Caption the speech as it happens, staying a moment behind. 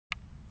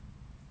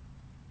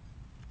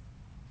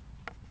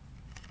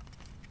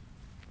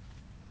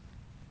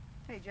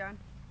Hey John,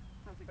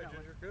 how's it Hi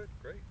going? Ginger, good,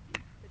 great.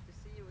 Good to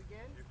see you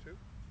again. You too?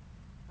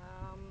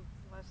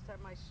 Last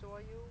time I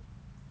saw you,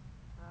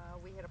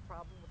 we had a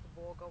problem with the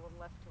ball going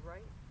left to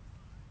right.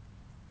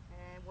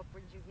 And what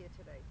brings you here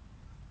today?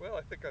 Well,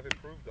 I think I've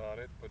improved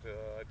on it, but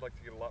I'd like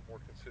to get a lot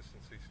more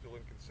consistency. Still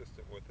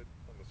inconsistent with it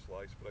on the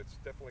slice, but it's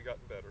definitely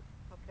gotten better.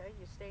 Okay,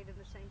 you stayed in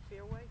the same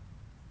fairway?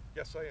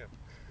 Yes, I am.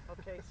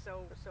 Okay,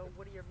 so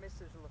what do your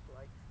misses look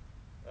like?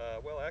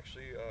 Well,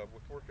 actually,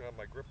 with working on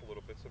my grip a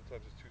little bit,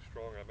 sometimes it's too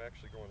strong. I'm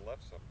actually going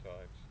left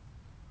sometimes.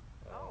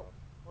 Oh,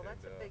 well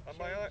that's a big on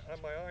change. on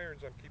my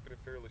irons, I'm keeping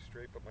it fairly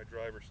straight, but my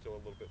driver's still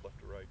a little bit left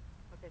to right.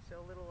 Okay, so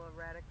a little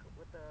erratic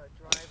with the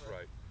driver.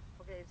 Right.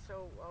 Okay,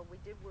 so we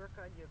did work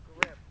on your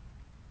grip.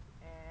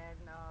 And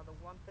the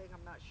one thing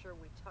I'm not sure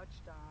we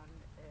touched on,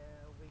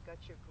 we got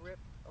your grip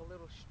a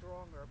little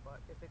stronger, but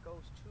if it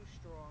goes too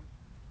strong,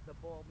 the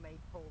ball may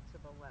pull to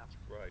the left.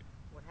 Right.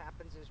 What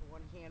happens is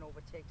one hand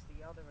overtakes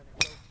the other and it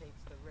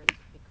rotates the wrist.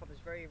 It becomes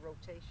very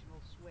rotational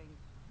swing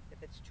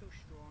if it's too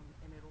strong,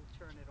 and it'll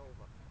turn it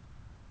over.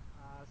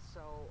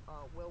 So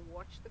we'll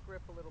watch the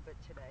grip a little bit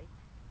today.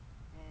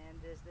 And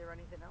is there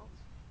anything else?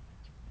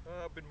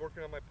 I've been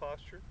working on my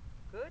posture.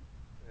 Good.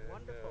 And,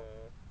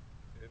 Wonderful.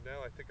 And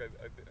now I think I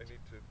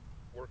need to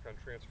work on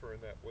transferring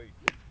that weight.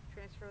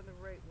 Transferring the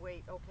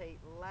weight. Okay,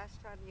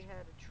 last time you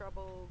had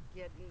trouble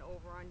getting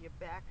over on your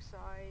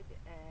backside,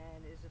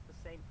 and is it the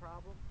same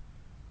problem?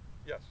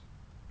 Yes.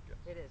 Yes.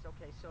 It is.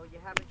 Okay, so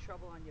you're having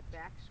trouble on your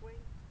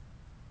backswing?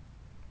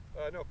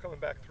 No, coming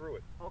back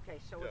through it. Okay,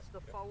 so Yeah, it's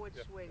the yeah, forward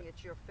yeah, swing, yeah.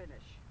 it's your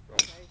finish. Right,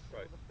 Okay, so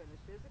right. the finish.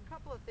 There's a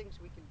couple of things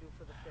we can do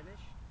for the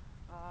finish,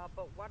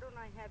 but why don't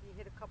I have you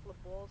hit a couple of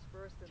balls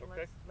first, and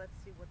Okay. let's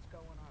see what's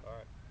going on. All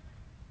right.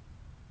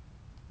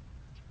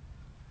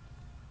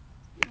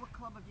 What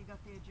club have you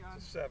got there, John?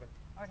 It's a 7.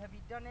 All right, have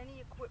you done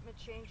any equipment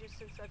changes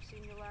since I've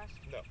seen you last?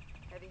 No.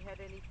 Have you had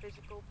any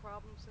physical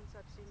problems since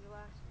I've seen you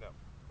last? No.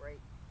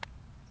 Great.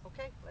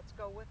 Okay, let's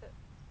go with it.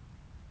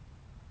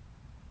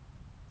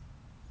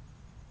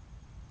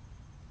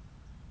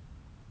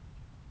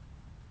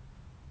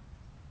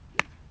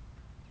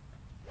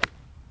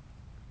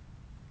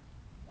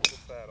 A little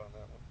fat on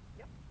that one.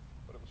 Yep.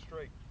 But it was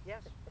straight.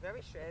 Yes,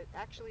 very straight.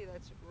 Actually,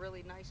 that's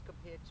really nice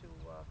compared to,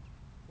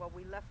 well,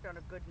 we left on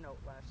a good note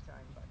last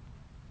time, but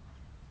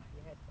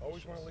you had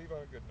Always issues. want to leave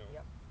on a good note.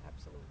 Yep,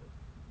 absolutely.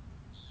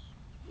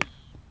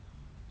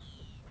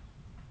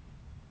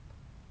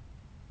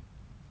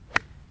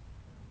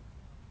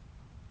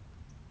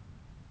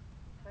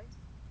 Okay.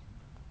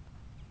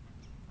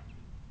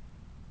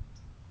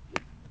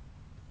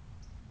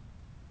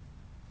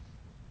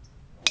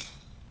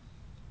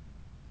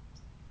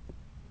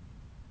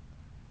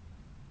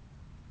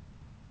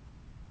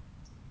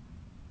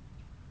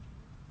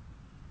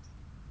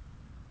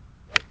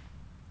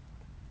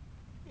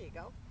 There you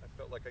go. I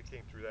felt like I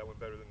came through that one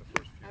better than the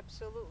first few.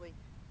 Absolutely.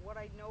 What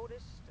I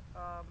noticed,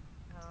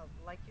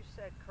 like you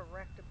said,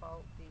 correct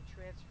about the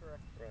transfer.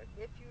 Right.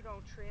 If you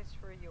don't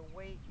transfer your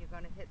weight, you're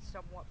going to hit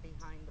somewhat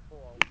behind the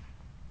ball.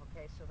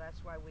 Okay, so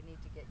that's why we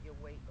need to get your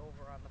weight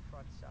over on the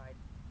front side.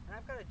 And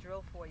I've got a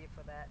drill for you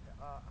for that.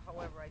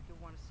 However, I do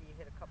want to see you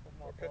hit a couple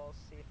more Okay. balls,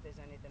 see if there's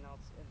anything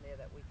else in there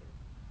that we can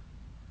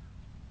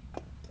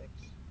fix.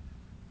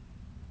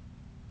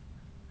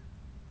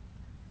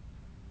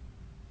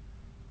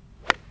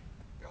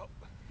 Oh.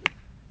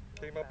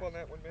 Came up on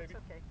that one, maybe?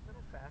 That's okay. A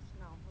little fast.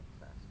 No, a little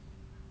fast.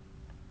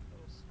 A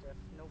little stiff.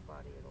 No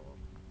body at all.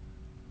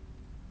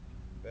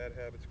 Bad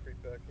habits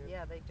creep back in.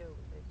 Yeah, they do.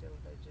 They do.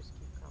 They just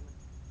keep coming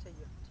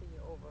till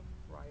you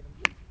override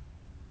them.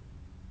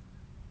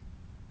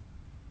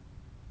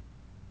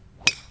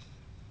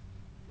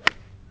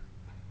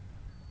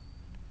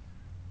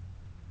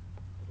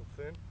 A little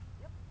thin.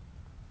 Yep.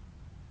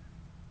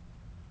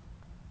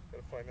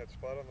 Gotta find that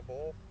spot on the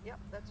ball. Yep,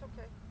 that's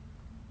okay.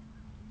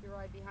 Keep your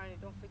eye behind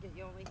it. Don't forget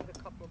you only hit a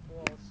couple of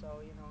balls,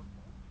 so you know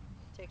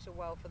it takes a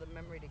while for the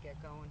memory to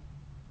get going.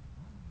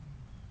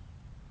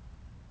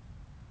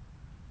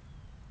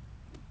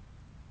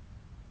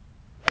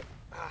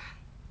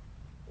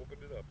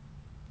 Opened it up.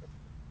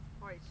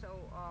 All right, so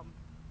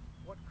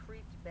what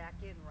creeped back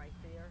in right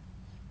there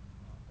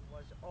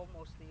was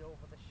almost the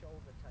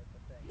over-the-shoulder type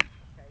of thing.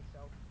 Okay,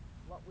 so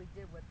what we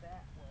did with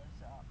that was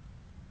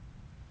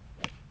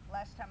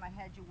last time I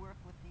had you work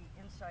with the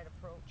inside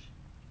approach.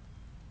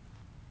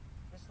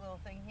 This little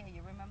thing here,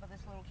 you remember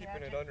this little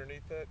Keeping gadget? it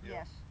underneath that?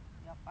 Yeah. Yes,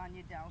 yep, on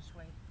your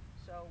downswing.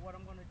 So what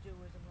I'm going to do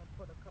is I'm going to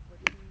put a couple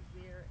of keys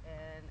there,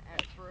 and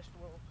at first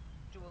we'll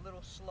do a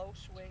little slow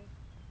swing,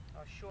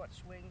 a short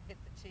swing, hit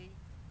the tee,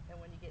 and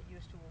when you get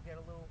used to it, we'll get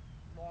a little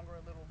longer,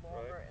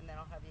 Right. and then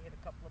I'll have you hit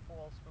a couple of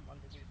balls from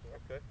underneath there.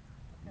 Okay.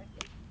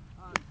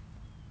 Okay.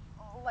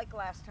 Like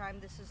last time,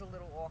 this is a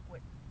little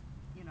awkward,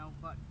 you know,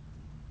 but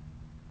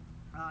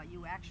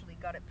you actually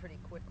got it pretty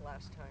quick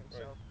last time,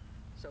 Right.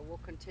 so we'll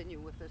continue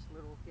with this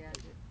little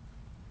gadget,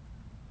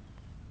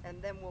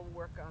 and then we'll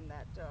work on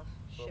that So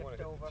I shift want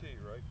to hit over. the tee,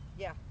 right?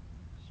 Yeah,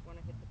 just want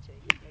to hit the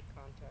tee, make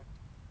contact,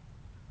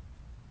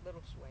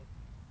 little swing.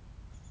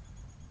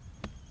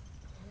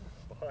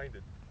 Behind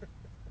it.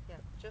 Yeah,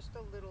 just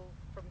a little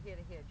from here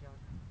to here, John.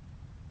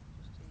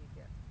 Just till you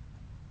get.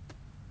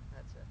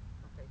 That's it.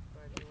 Okay, go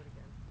ahead, do it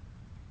again.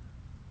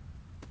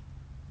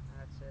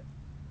 That's it.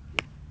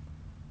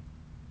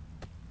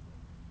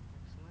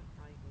 Excellent.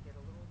 Now you can get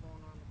a little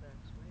longer on the back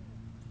swing.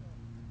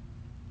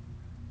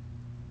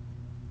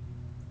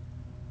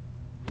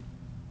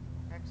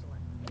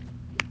 Excellent.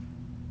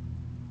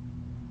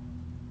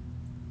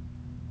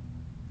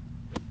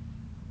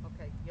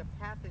 Okay, your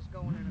path is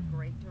going in a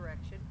great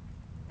direction.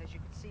 As you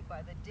can see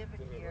by the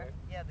divot here,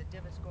 right? yeah, the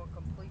divot's going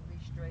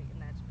completely straight, and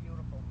that's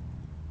beautiful.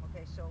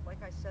 Okay, so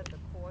like I said, the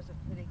cause of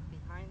hitting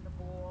behind the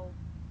ball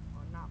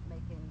or not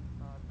making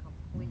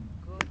complete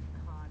good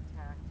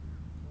contact,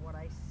 what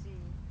I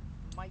see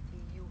might be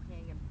you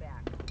hanging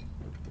back,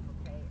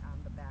 okay,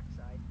 on the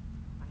backside.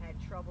 I had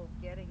trouble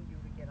getting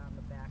you to get on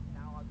the back.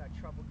 Now I've got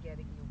trouble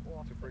getting you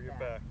off To the bring it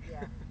back. back.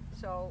 Yeah.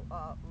 So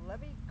let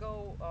me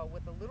go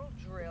with a little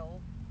drill.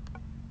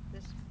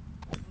 This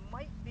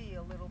might be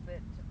a little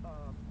bit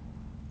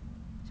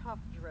tough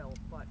drill,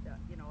 but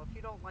you know, if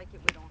you don't like it,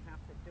 we don't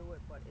have to do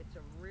it. But it's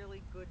a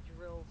really good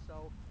drill.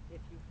 So if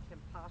you can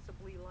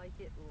possibly like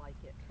it, like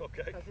it.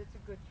 Okay. Because it's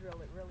a good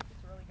drill. It's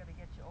really going to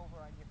get you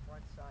over on your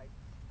front side.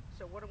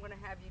 So what I'm going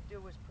to have you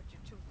do is put your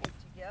 2 feet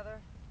together,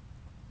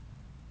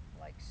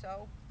 like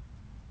so.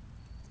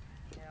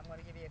 And I'm going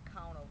to give you a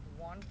count of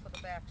 1 for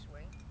the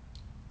backswing.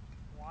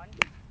 1,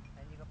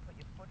 and you're going to put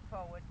your foot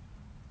forward,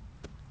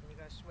 and you're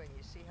going to swing.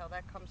 You see how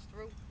that comes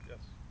through?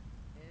 Yes.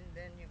 And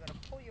then you're going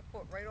to pull your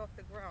foot right off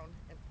the ground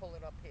and pull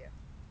it up here.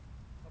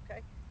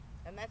 Okay?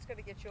 And that's going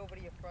to get you over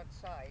to your front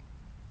side.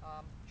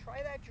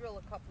 Try that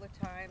drill a couple of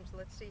times.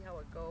 Let's see how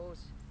it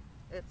goes.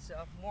 It's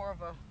more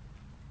of a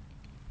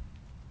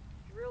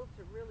drill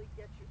to really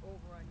get you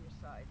over on your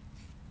side.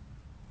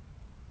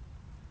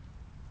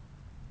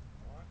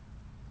 1,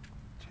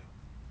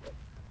 2.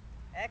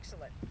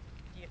 Excellent.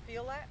 Do you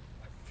feel that?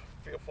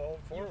 I feel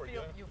falling forward.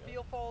 You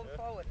feel falling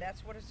forward.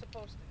 That's what it's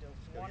supposed to do.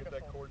 It's wonderful.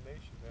 Get that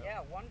coordination.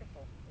 Yeah,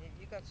 wonderful.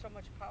 You got so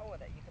much power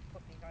that you can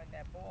put behind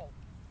that ball.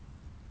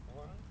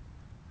 1,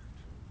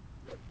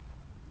 2.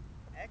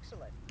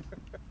 Excellent.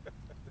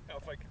 Now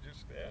if I could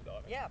just stand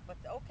on it. Yeah, but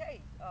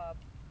okay.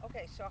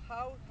 Okay, so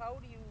how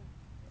do you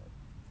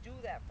do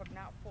that from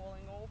not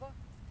falling over?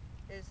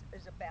 Is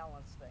a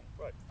balance thing.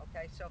 Right.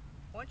 Okay, so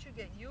once you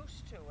get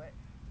used to it,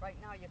 right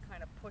now you're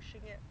kind of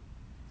pushing it.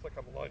 It's like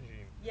I'm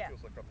lunging. Yeah. It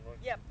feels like I'm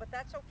lunging. Yeah, but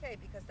that's okay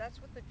because that's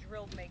what the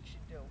drill makes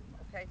you do.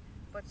 Okay,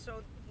 but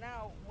so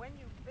now when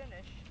you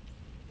finish,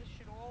 this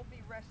should all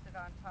be rested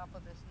on top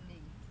of this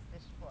knee,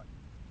 this foot.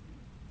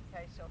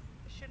 Okay, so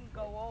it shouldn't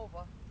go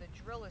over. The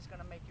drill is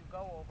going to make you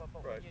go over,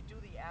 but Right. when you do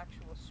the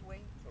actual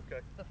swing,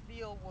 Okay. the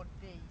feel would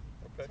be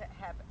Okay. to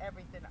have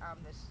everything on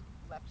this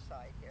left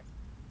side here.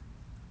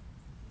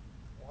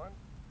 1,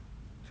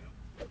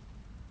 2.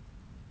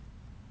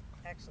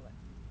 Excellent.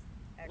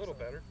 A little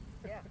better.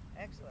 Yeah, In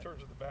excellent.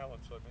 terms of the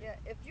balance, I mean. Yeah,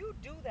 if you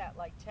do that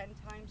like 10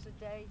 times a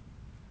day,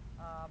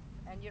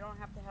 and you don't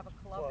have to have a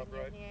club in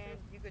your right, hand,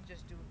 yeah. you could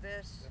just do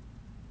this. Yeah.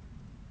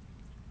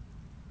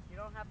 You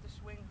don't have to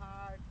swing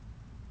hard.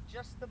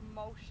 Just the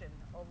motion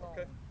alone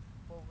Okay.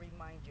 will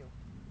remind you.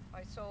 All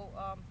right, so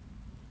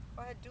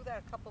go ahead, do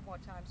that a couple more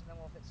times, and then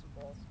we'll hit some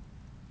balls.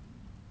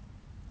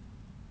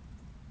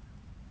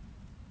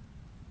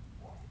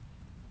 1,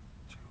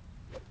 2.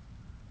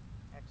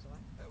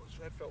 Excellent,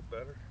 That felt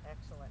better.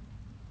 excellent.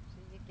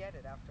 See, you get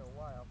it after a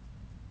while.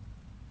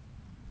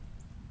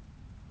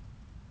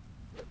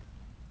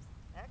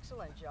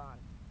 Excellent, John.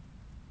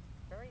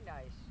 Very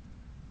nice.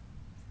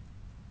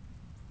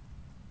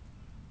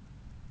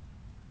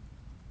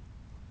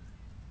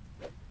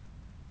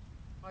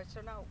 All right,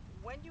 so now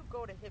when you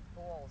go to hit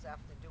balls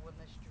after doing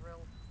this drill,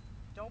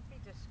 don't be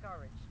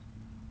discouraged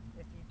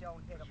if you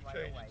don't hit them You're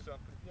right changing away.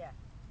 something. Yeah,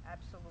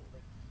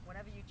 absolutely.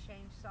 Whenever you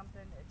change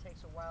something, it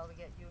takes a while to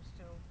get used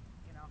to.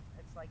 You know,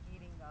 it's like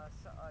eating a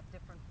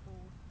different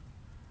food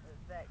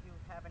that you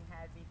haven't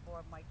had before.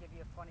 It might give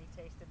you a funny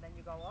taste, and then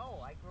you go, oh,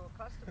 I grew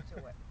accustomed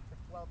to it.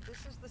 Well,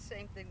 this is the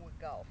same thing with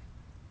golf.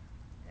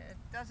 It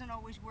doesn't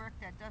always work.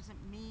 That doesn't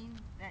mean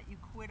that you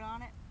quit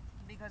on it,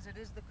 because it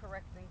is the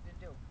correct thing to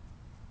do.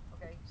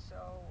 Okay, so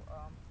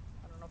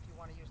I don't know if you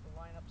want to use the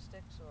lineup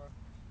sticks or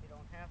you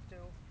don't have to.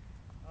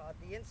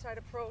 The inside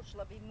approach,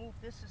 let me move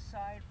this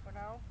aside for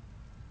now.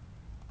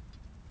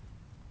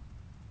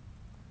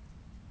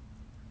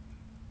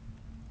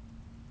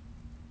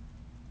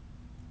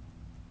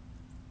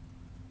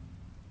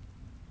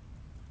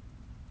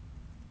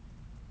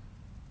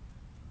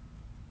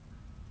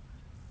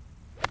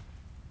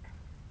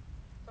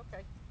 It's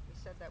okay. We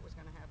said that was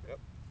going to happen. Yep.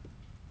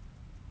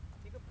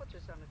 You could put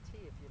this on a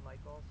tee if you like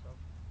also.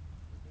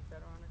 Would be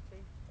better on a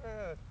tee?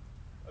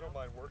 I don't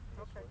mind working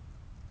this Okay. way.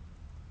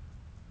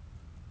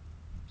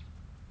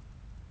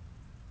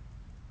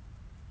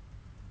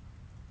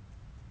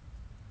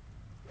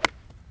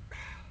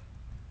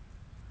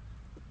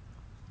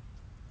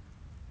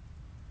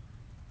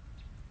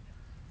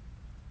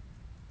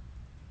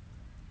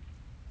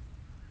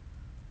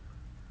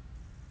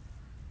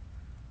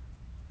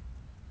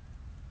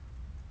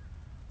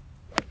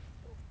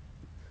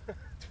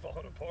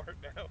 apart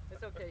now.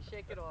 It's okay.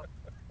 Shake it off.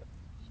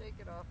 Shake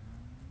it off.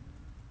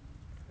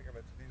 I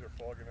think these are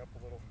fogging up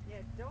a little.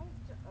 Yeah,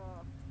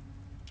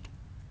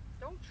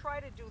 don't try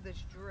to do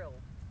this drill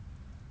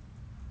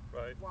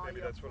Right. while Maybe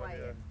you're that's what I'm.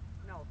 playing.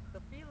 No,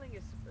 the feeling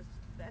is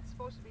that's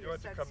supposed to be You a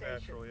want it to sensation. come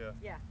natural, yeah.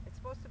 Yeah, it's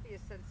supposed to be a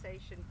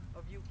sensation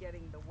of you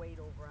getting the weight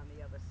over on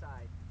the other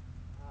side.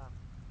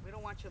 We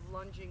don't want you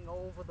lunging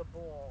over the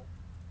ball.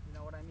 You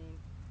know what I mean?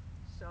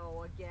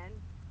 So again,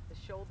 the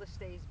shoulder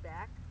stays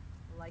back.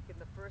 Like in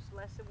the first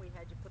lesson, we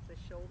had you put the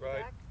shoulder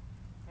Right. back,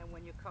 and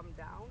when you come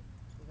down,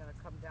 you're gonna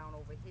come down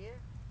over here.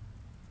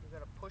 You're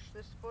gonna push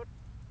this foot,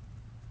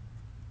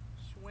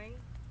 swing,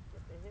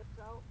 get the hips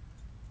out,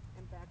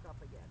 and back up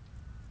again.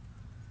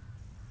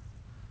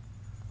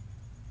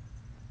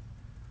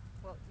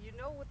 Well, you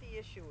know what the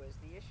issue is.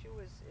 The issue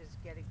is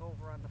getting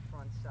over on the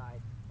front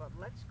side. But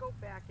let's go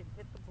back and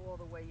hit the ball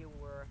the way you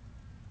were.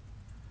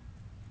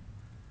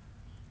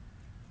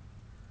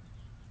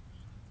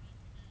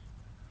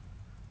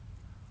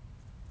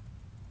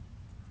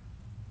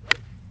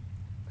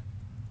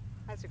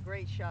 That's a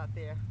great shot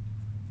there.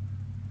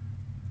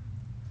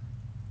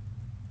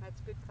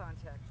 That's good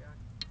contact,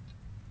 John.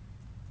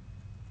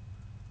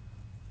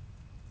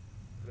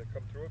 Did I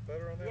come through it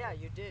better on that? Yeah,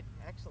 one? you did.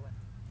 Excellent.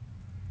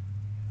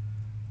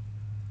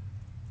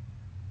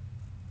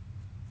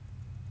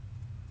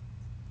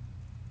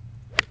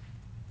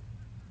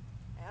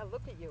 Yeah,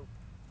 look at you.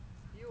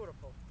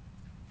 Beautiful.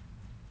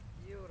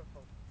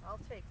 Beautiful. I'll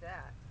take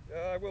that.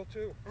 Yeah, I will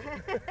too.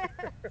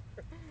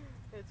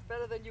 It's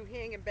better than you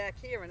hanging back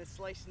here and it's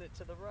slicing it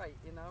to the right,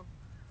 you know?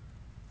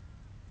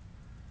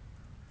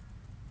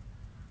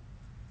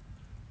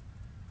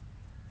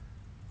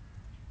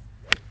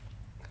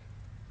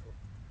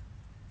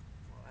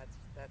 Well,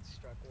 that's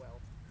struck well.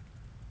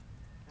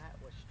 That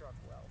was struck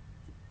well.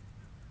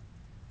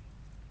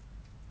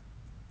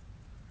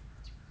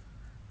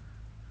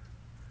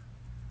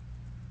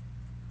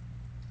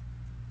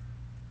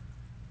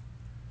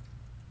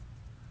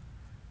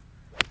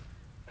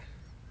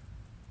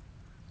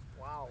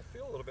 Wow. I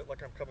feel a little bit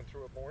like I'm coming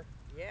through it more.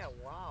 Yeah,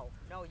 wow.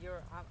 No,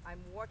 I'm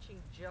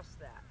watching just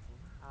that.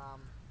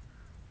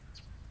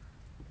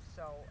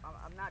 So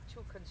I'm not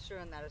too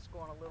concerned that it's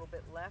going a little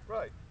bit left.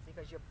 Right.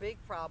 Because your big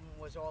problem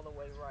was all the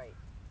way right.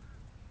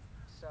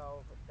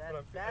 So that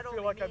But I only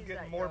feel like I'm means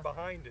getting that more you're-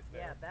 behind it now.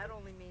 Yeah, that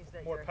only means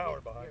that More you're power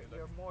hit- behind you're, it.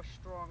 you're more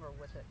stronger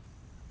with it.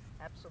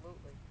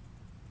 Absolutely.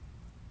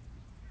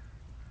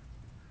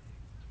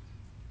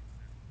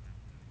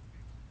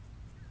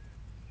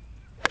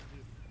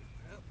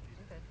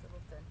 Okay, a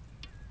little thin.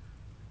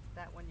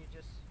 That one you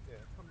just Yeah.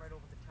 come right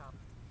over the top.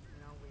 You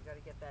know, we got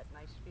to get that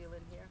nice feel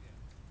in here.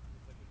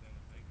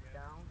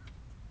 Down.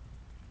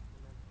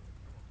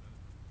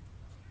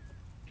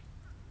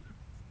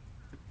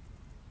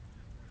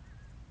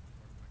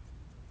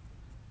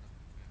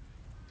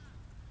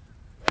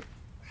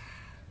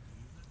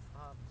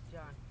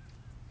 John,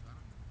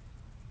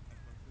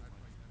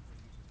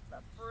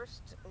 the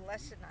first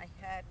lesson I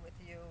had with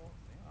you,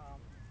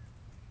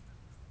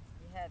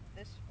 you had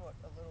this foot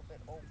a little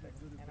bit open,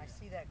 and I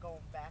see that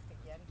going back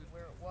again to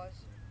where it was.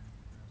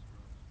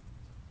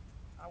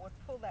 I would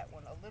pull that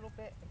one a little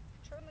bit and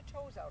turn the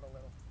toes out a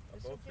little.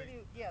 This will both give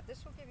feet? you,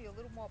 this will give you a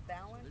little more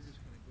balance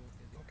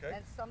Okay.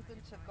 and something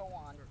to go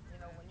on. You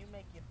know, when you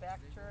make your back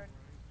turn,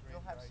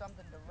 you'll have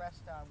something to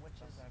rest on, which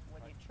is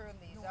when you turn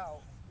these out,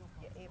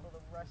 you're able to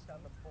rest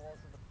on the balls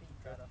of the feet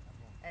better.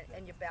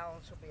 And your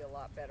balance will be a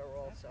lot better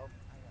also.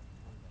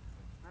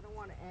 I don't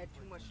want to add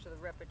too much to the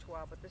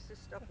repertoire, but this is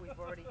stuff we've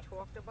already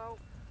talked about.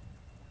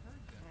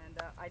 And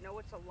I know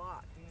it's a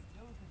lot.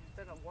 It's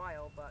been a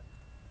while, but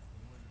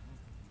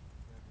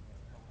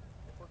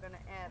if we're going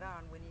to add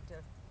on, we need to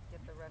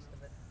get the rest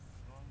of it.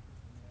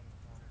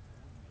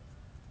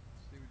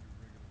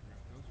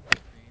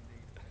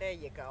 There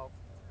you go.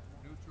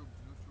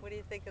 What do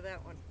you think of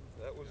that one?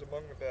 That was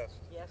among the best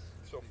Yes?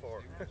 so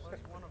far. That was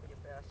one of your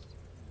best.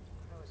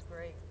 That was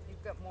great.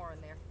 You've got more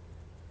in there.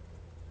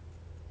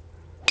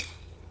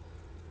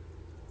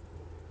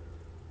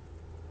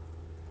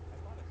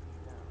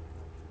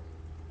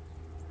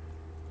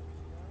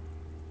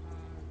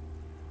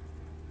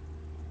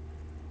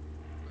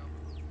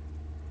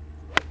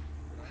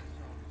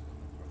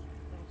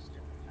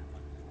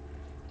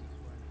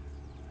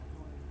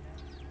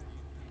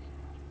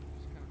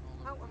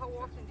 How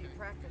often do you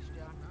practice,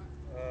 John?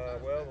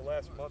 Well, the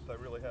last month I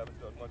really haven't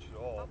done much at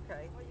all.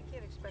 Okay, well you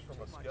can't expect From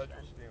too a much schedule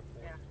then.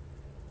 standpoint. Yeah.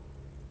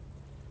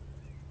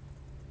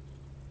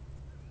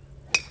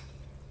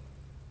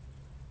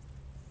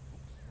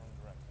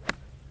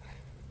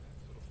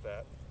 A little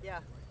fat. Yeah,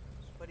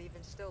 but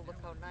even still, look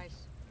how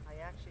nice. I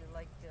actually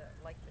like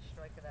the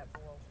strike of that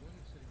ball.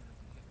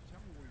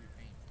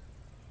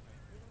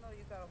 Even though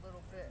you got a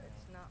little bit,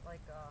 it's not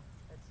like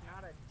it's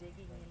not a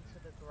digging into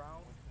the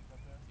ground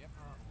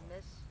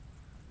miss.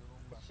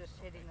 It's just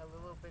hitting a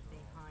little bit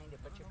behind it,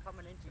 but you're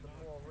coming into the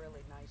ball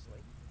really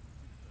nicely.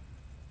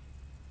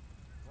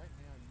 Right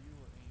now, you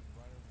are aimed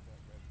right over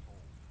that red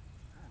pole.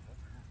 Ooh,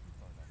 that's a little too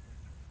far back.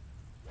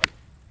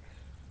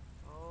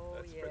 Oh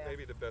That's yeah. maybe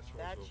be the best one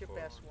That's so your far.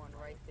 best one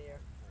right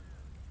there.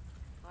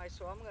 Alright,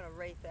 so I'm going to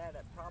rate that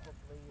at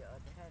probably a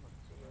 10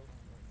 to you.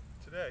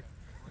 Today.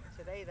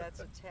 Today that's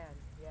a 10,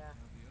 yeah.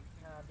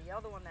 The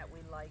other one that we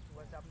liked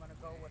was I'm going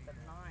to go with a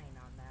 9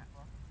 on that.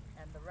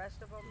 And the rest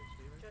of them,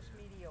 just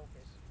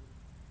mediocres.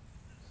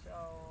 So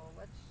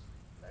let's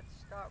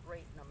start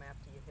rating them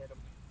after you hit them.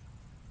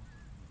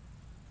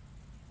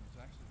 It's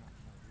actually not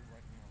small. You're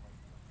right now, right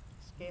now.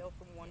 Scale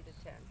from 1 to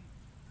 10.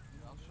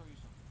 I'll show you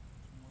something.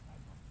 It's more I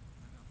know.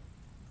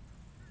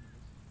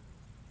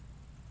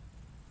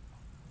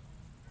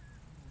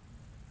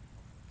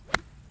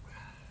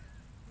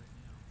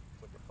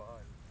 It's like a 5.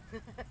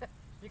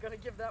 You're going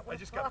to give that one I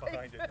just a 5? got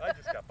behind it. I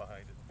just got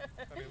behind it.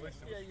 I mean, at least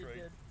it was Yeah, you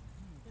straight. did.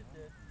 You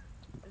did.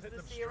 Is Hitting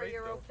this them straight,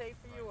 area though. okay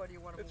for you, or do you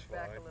want to It's move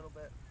back a fine. little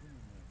bit?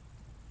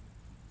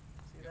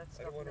 See, that I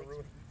stuff don't want to makes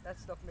ruin. that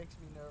stuff makes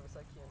me nervous.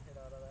 I can't hit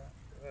out of that.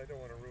 I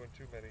don't want to ruin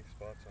too many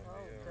spots on Oh,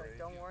 the good. range.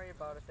 Don't worry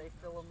about it. They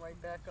fill them right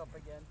back up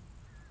again.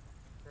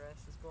 Grass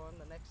is gone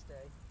the next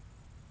day.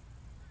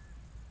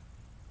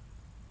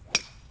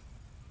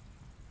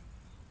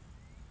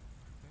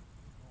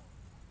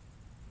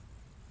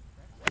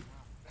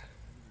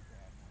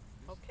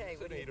 Okay,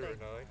 It's what an do you 8 or a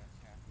think?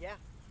 9. Yeah,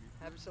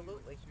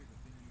 absolutely.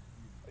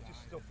 I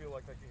just still feel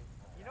like I can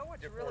You know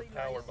what's get really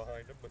more power nice?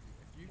 behind them, but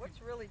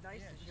What's really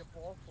nice is your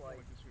ball flight.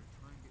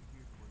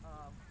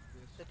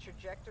 The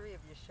trajectory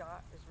of your shot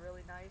is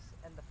really nice,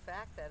 and the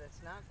fact that it's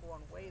not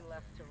going way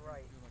left to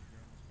right.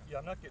 yeah,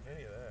 I'm not getting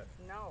any of that.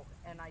 No,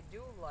 and I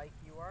do like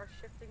you are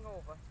shifting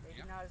over,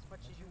 maybe not as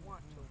much as you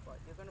want to, but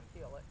you're going to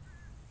feel it.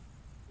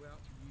 Well,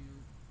 you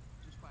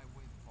just by the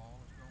way the ball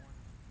is going,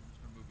 I'm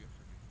just gonna move you up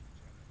so you can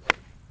each other.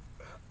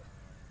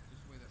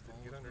 Just the way that ball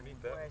Get is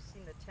underneath going. Boy, that. I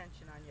seen the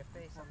tension on your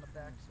face on the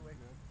backswing.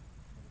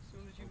 As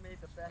soon as you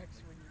made the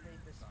backswing, you made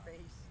this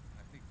face.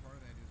 I think part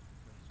of that is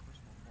because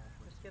first of all, the ball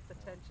Just get the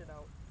tension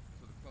out.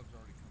 so the club's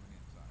already coming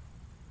inside.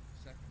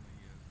 Secondly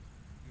is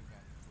you get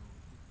back and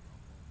forth with the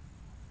elbow.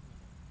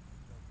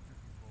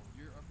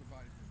 Your upper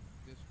body's moving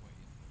this way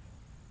into the ball.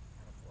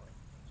 Oh boy.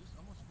 Just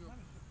almost feel. You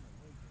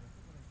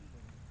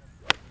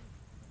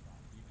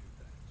do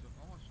that. So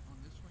almost on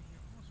this swing here,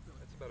 almost feel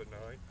like That's about a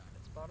 9.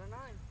 It's about a 9.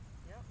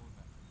 Yep. Pulling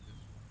back from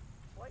this way.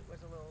 Flight was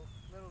a little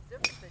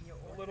different than your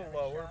A ordinary little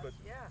lower, shots. but-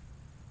 Yeah.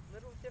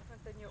 Little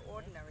different than your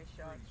ordinary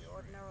shots. Pretty Your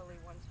ordinarily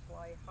ones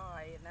fly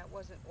high, and that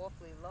wasn't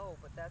awfully low,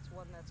 but that's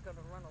one that's going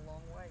to run a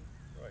long way.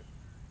 Right. A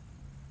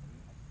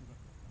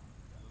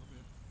little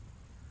bit.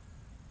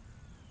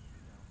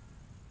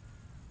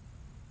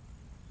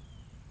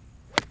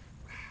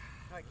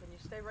 All right, can you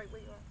stay right where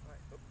you are? All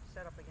right,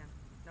 set up again.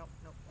 Nope,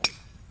 nope. We'll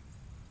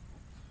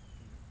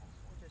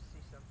just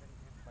see something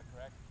here. Am I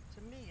correct?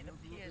 To me, it It was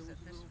a appears little- that it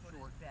was this a little foot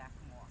short. is back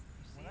more.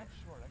 You see When it? I'm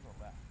short, I go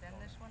left. Then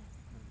this one?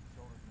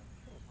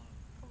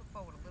 Pull it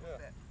forward a little Yeah.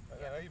 bit.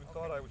 I even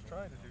thought I was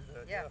trying to do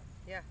that. Yeah,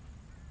 yeah.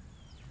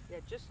 Yeah,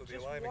 just So the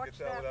just alignment watch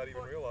gets out that without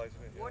even foot.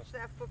 realizing it. Yeah. Watch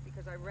that foot,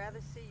 because I'd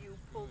rather see you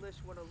pull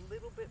this one a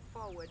little bit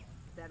forward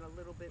than a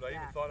little bit But I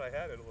even back. thought I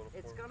had it a little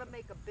It's forward. going to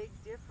make a big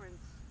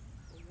difference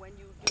when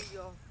you do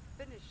your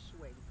finish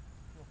swing.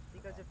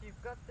 Because if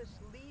you've got this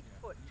lead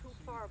foot too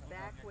far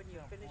back when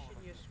you're finishing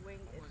your swing,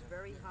 it's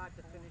very hard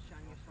to finish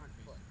on your front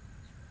foot.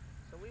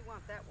 So we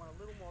want that one a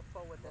little more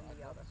forward than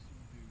the other.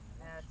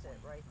 That's it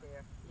right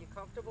there. You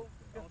comfortable?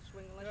 Don't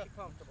swing unless Yeah. you're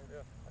comfortable.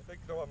 Yeah, I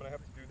think though I'm going to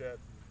have to do that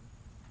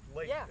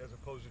late Yeah. as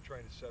opposed to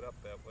trying to set up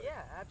that way.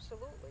 Yeah,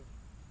 absolutely.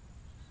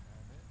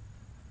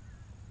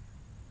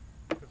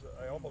 Because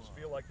I almost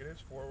feel like it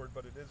is forward,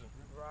 but it isn't.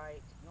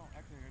 Right. No,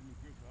 actually, I got new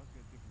grips. I was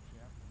getting a different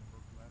shaft than I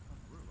broke the last time.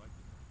 I really liked it.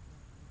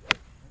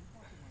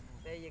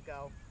 There you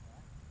go.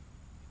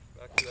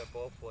 Back to that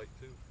ball flight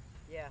too.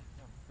 Yeah.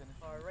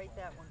 All right, rate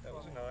that one That for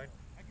was a me. 9.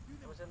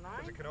 It was a Because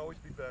 9? it can always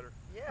be better.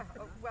 Yeah,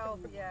 well,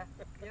 yeah.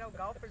 You know,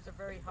 golfers are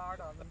very hard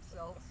on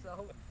themselves,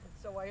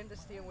 so I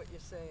understand what you're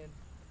saying.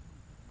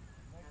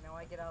 I know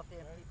I get out there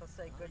and people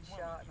say good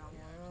shot, and I'm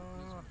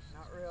like,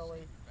 not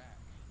really.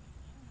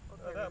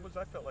 Okay,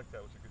 I felt like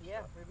that was a good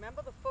yeah, shot.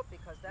 remember the foot,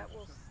 because that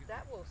will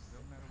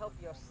help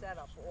your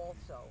setup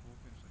also.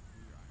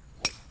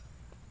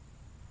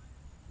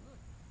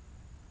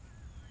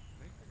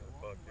 I got a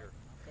bug here.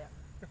 Yeah.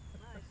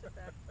 Nice, sit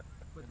back.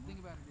 But the thing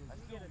about it is, Let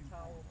me get a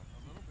towel. a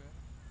little bit.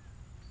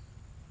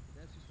 But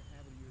that's just a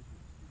habit of yours. You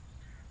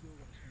still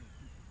got to swing and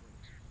keep the weight.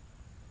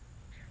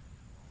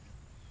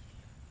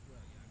 Well,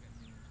 yeah, I got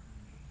new ones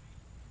coming in.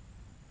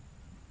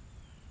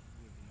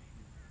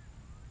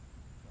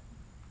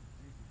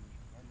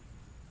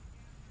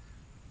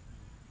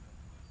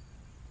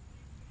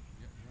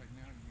 Yeah, right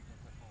now you got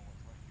that ball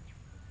right here.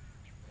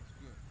 That's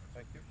good.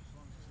 Thank you. As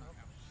long as it's not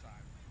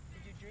outside.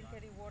 Did you drink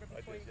any water I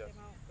before did, you yes.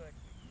 came out? Good.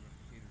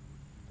 Cater would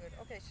do Good.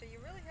 Okay, so you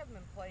really haven't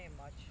been playing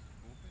much.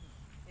 full finish.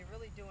 You're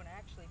really doing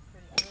actually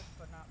pretty good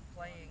for not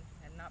playing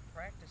and not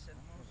practicing.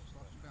 Almost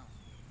stops you bouncing.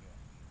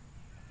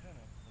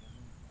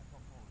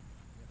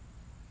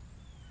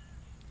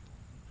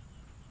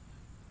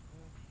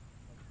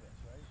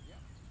 Yeah,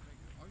 just make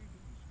it. All you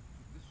do is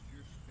this is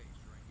your space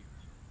right here.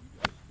 So you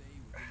just stay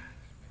within that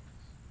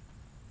space.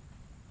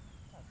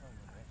 All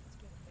right, let's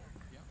get it back.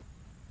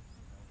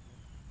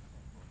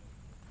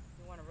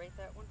 rate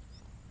that one?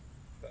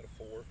 About a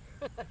 4.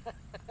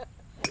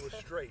 It was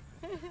straight.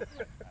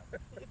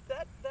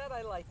 that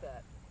I like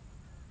that.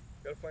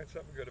 Gotta find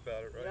something good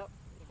about it, right? Yep,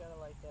 you gotta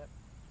like that.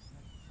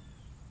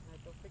 Now,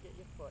 don't forget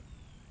your foot.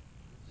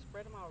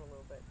 Spread them out a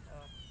little bit.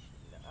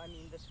 I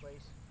mean this way.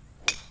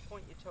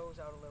 Point your toes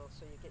out a little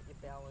so you get your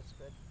balance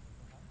good.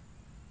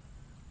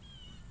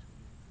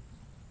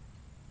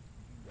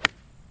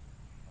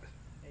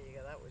 There you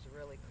go. That was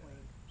really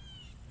clean.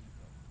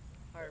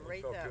 All right, That one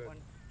rate felt that good.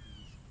 one.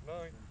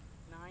 9.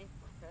 9.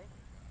 Okay.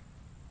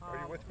 Are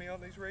you with me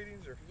on these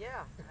ratings, or?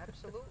 Yeah,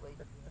 absolutely.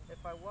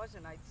 If I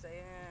wasn't, I'd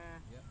say,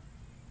 Yep.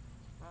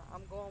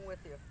 I'm going with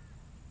you.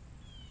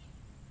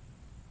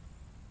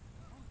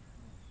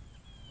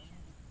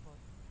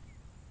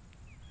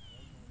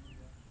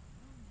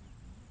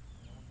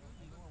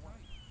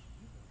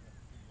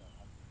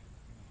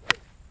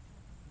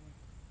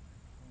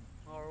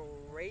 I'll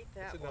rate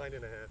that It's a one.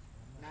 9.5.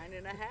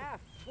 9.5.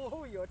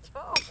 Whoa, you're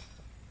tough.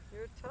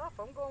 You're tough.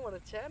 I'm going with a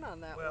 10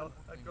 on that Well,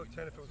 one. I'd go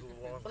 10 if it was a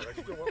little longer. I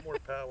still want more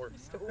power. You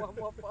still want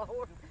more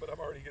power? But I'm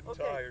already getting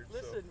Okay, tired.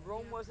 listen,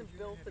 Rome wasn't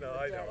built in No, a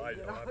I day. know, I you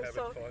know. I'm having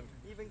so fun.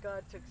 even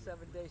God took 7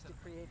 days to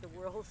create the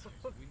world,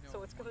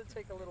 so it's going to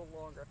take a little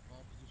longer.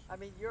 I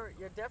mean, you're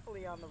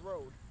definitely on the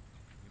road.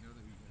 We know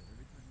that we get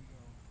every time we go.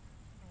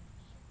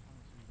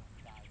 Sometimes we don't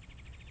die.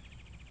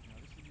 Now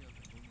this is the other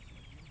thing. We're just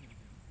like, we'll hit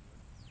again.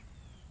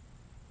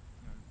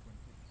 Now we're going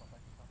to take the putt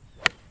back to top.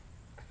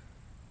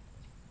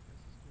 This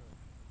is good.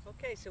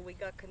 Okay, so we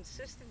got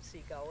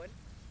consistency going,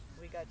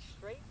 we got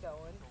straight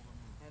going,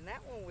 and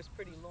that one was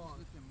pretty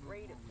long.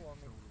 Rate it for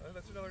me.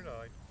 That's another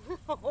 9.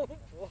 Oh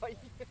boy.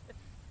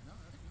 No,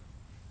 that's good.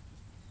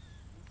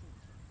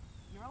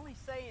 You're only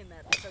saying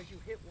that because you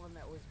hit one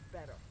that was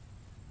better.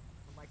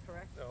 Am I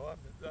correct? No,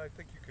 I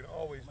think you can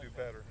always do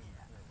better.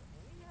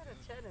 We had a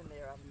 10 in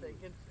there, I'm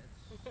thinking.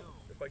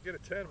 If I get a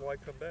 10, why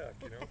come back,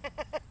 you know?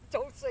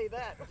 Don't say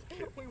that.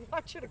 We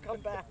want you to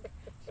come back.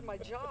 It's my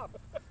job.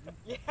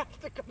 You have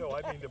to come No,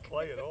 back. I mean to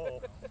play at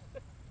all.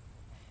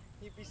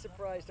 You'd be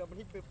surprised how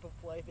many people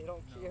play. They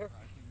don't No, care.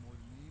 I think more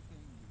than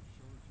anything, your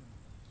shoulder turn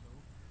is so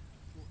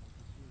short like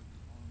this here,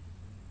 your arms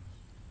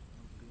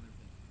are doing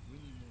everything. We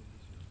need more of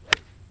this here.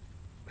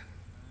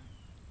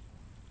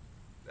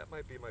 That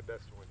might be my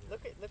best one. Yeah.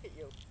 Look at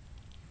you.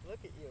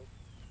 Look at you.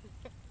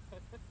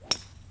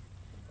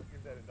 I'll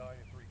give that a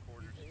 9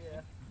 3/4.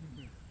 Yeah.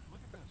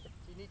 Look at this.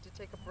 Do you need to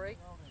take a break?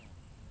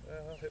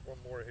 I'll hit one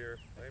more here.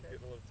 I am Okay.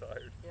 getting a little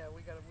tired. Yeah,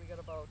 we got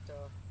about I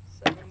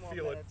 7 can more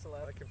feel it. minutes I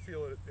left. can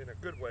feel it in a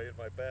good way in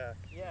my back.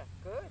 Yeah,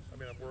 good. I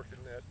mean, I'm working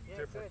that Yeah,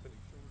 different good.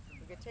 than.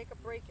 You can take a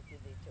break if you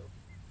need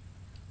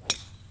to.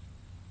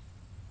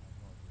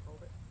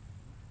 Hold it.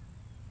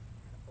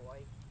 Boy.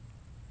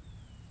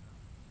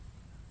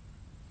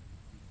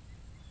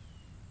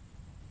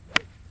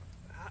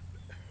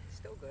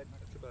 Still good.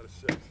 That's about a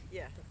 6.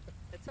 Yeah,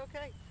 it's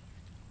okay.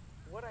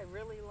 What I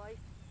really like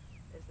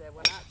is that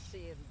we're not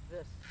seeing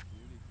this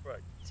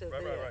Right. to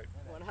Right, there. right, right.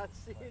 We're not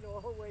seeing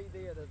all the way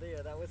there to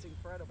there. That was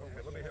incredible.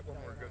 Okay, let me hit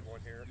one more good one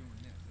here. Doing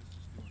this, that's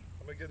just doing it.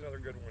 I'm gonna get another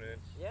good one in.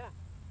 Yeah.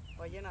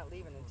 Well, you're not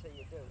leaving until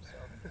you do, so.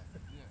 Yeah.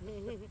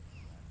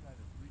 Try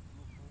to reach a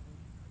little further.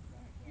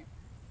 Keep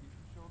your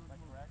shoulders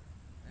moving. Correct?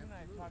 You and I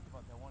had talked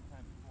about that one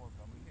time before,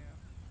 but we Yeah.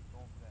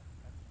 going for that.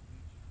 That's the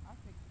beach. I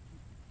think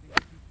keep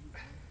you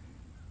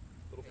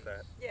Little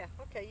fat. Yeah,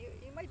 okay,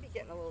 you might be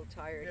getting a little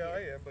tired Yeah,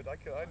 here. I am, but I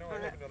know I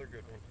have another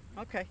good one.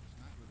 Okay. It's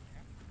not really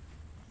happening.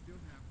 You still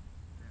have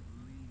that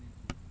lean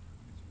into it.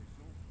 It's a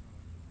result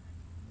of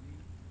lean,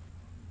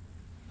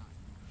 not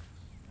doing this.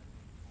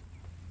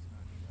 It's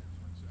not doing that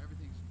one. So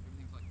everything's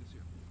like this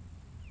here.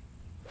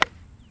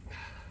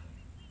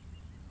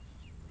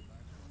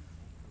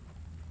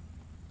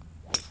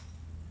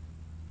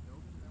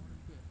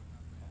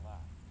 A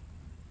lot.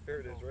 Here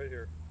it is, right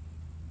here.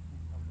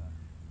 How's that?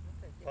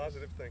 Okay, give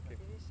Positive us- thinking.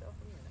 Give yourself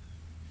a minute.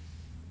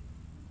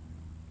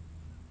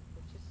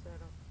 Get your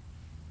setup.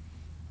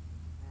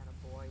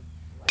 Attaboy,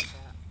 like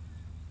that.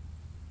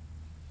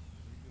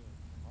 Pretty good.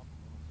 I'm up a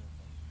little bit,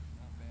 but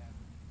Not bad.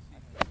 I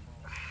See, think the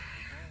ball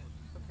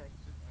Okay.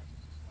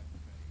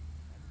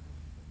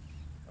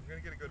 I'm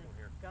gonna get a good one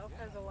here. Golf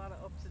has a lot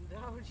of ups and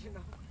downs, you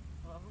know.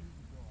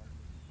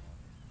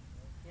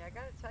 Yeah, I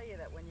gotta tell you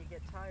that when you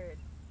get tired,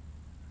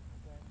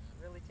 Okay.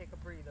 really take a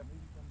breather.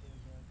 Maybe some days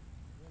good.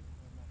 Good.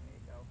 There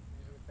you go.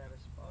 Maybe a better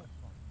spot. That's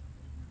fun.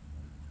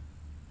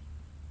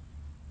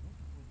 This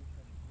is where this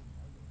has a good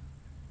idea.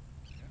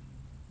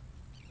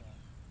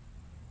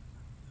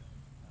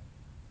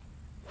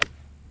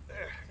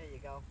 There you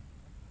go.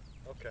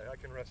 Okay, I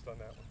can rest on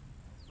that one.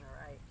 All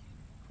right.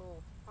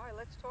 Cool. All right,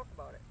 let's talk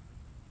about it.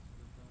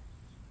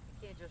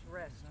 You can't just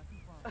rest. Not too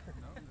far.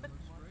 No, that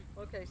looks great.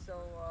 Okay, so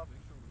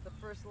Big shoulder the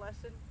turn. first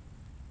lesson,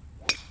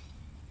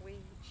 we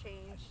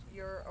changed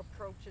your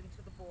approach into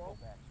the ball,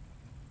 Go back.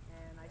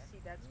 and I see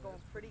that's going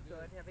pretty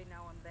good. Every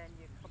now and then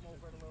you come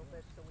over it a little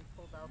bit, so we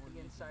pulled out the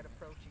inside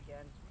approach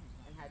again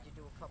and had you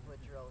do a couple of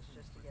drills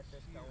just to get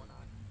this going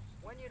on.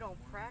 When you don't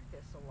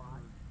practice a lot,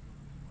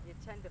 you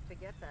tend to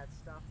forget that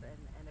stuff,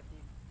 and if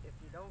you if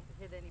you don't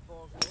hit any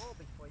balls at all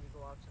before you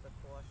go out to the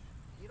course,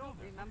 you don't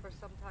remember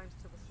sometimes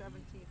till the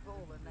 17th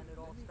hole, and then it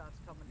all starts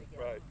coming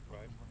together. Right,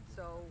 right.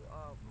 So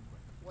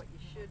what you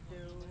should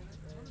do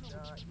is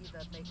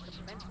either make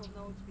some mental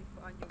notes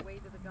on your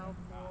way to the golf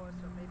course,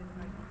 or maybe the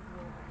night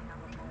before when you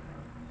have a moment.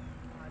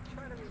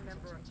 Try to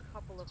remember a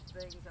couple of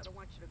things. I don't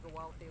want you to go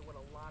out there with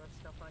a lot of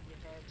stuff on your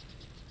head,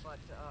 but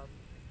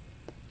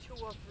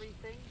 2 or 3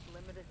 things,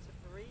 limited to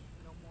 3,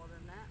 no more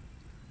than that.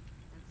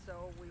 And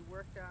so we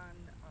worked on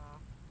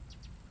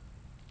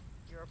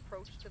your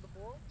approach to the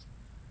ball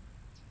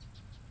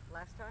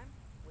last time.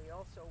 We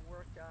also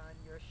worked on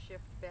your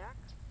shift back,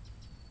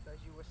 because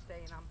you were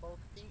staying on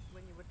both feet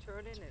when you were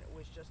turning and it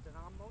was just an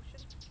arm motion.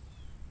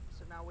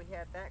 So now we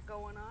had that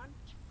going on.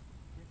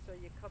 And so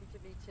you come to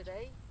me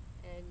today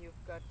and you've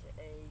got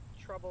a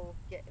trouble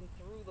getting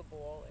through the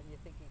ball and you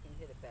think you can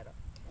hit it better.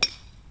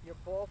 Your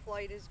ball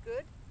flight is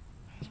good.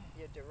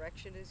 Your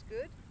direction is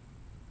good.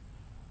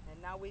 And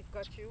now we've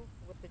got you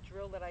with the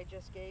drill that I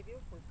just gave you.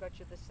 We've got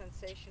you the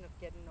sensation of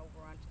getting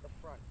over onto the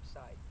front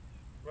side.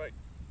 Right.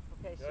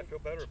 Okay, Yeah, so I feel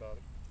better about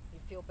it. you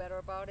feel better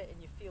about it, and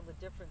you feel the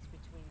difference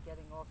between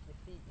getting off your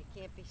feet. You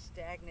can't be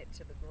stagnant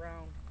to the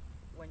ground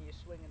when you're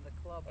swinging the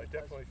club. I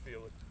definitely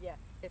feel it. Yeah,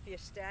 if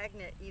you're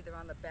stagnant either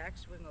on the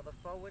backswing or the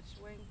forward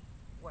swing,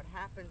 what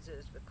happens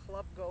is the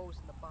club goes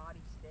and the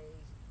body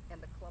stays, and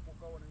the club will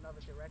go in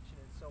another direction,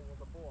 and so will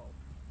the ball,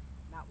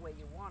 not where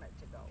you want it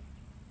to go.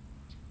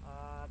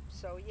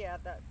 So yeah,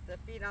 the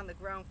feet on the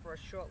ground for a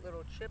short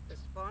little chip is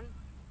fun,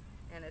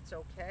 and it's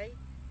okay.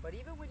 But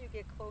even when you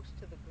get close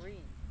to the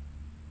green,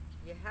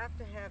 you have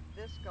to have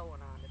this going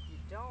on. If you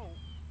don't,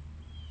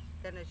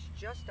 then it's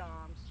just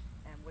arms,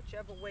 and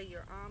whichever way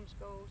your arms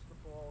goes, the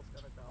ball's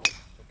gonna go.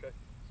 Okay.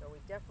 So we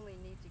definitely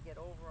need to get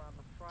over on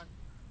the front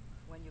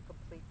when you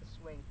complete the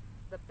swing.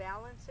 The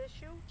balance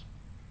issue,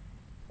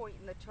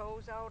 pointing the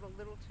toes out a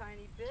little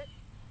tiny bit,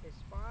 is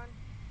fine.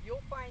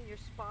 You'll find your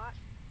spot.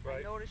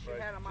 Right. I noticed you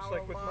right. had them Just out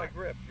like a with my lot.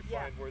 grip, you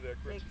Yeah, find where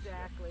that grip is.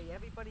 exactly.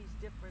 Everybody's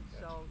different,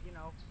 Yeah. so you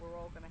know we're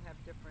all going to have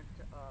different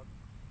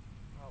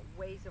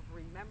ways of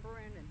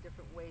remembering and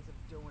different ways of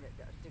doing it,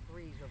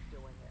 degrees of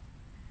doing it.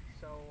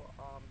 So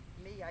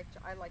me,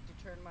 I like to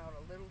turn them out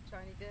a little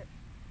tiny bit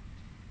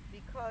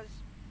because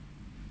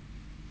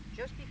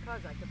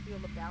I can feel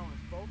the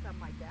balance both on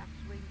my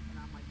backswing and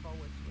on my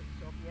forward swing.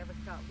 So if you ever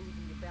start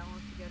losing your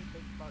balance again,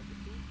 think about your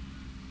feet.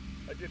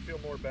 I did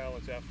feel more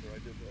balance after I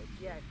did that.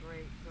 Yeah,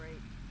 great.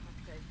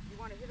 Okay, you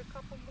want to hit a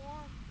couple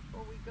more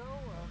before we go?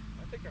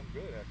 I think I'm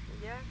good, actually.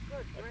 Yeah,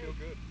 good, I great. feel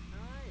good.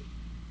 All right,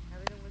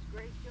 everything was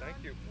great, John.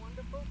 Thank you.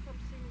 Wonderful. Come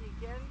see me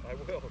again. I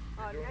will.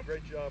 You're doing a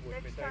great job with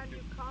me. Next Thank time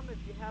you. you come,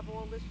 if you have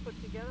all this put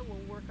together,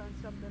 we'll work on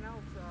something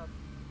else.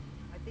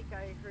 I think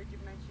I heard you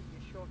mention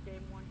your short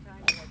game one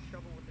time. You had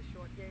trouble with the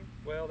short game.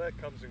 Well, that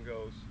comes and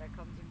goes. That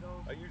comes and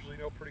goes. I usually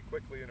know pretty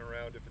quickly in a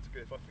round if it's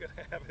good, if I'm going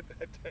to have it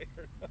that day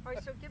or not. All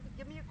right, so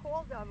give me a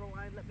call down the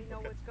line. Let me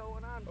know Okay. what's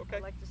going on.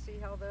 Okay. I'd like to see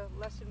how the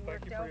lesson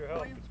Thank worked you out for your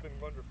help. you. It's been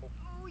wonderful.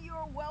 Oh,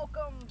 you're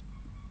welcome.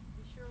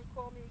 Be sure and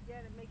call me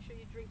again, and make sure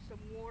you drink some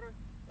water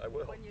I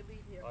will. when you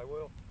leave here. I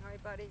will. All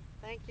right, buddy.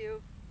 Thank you.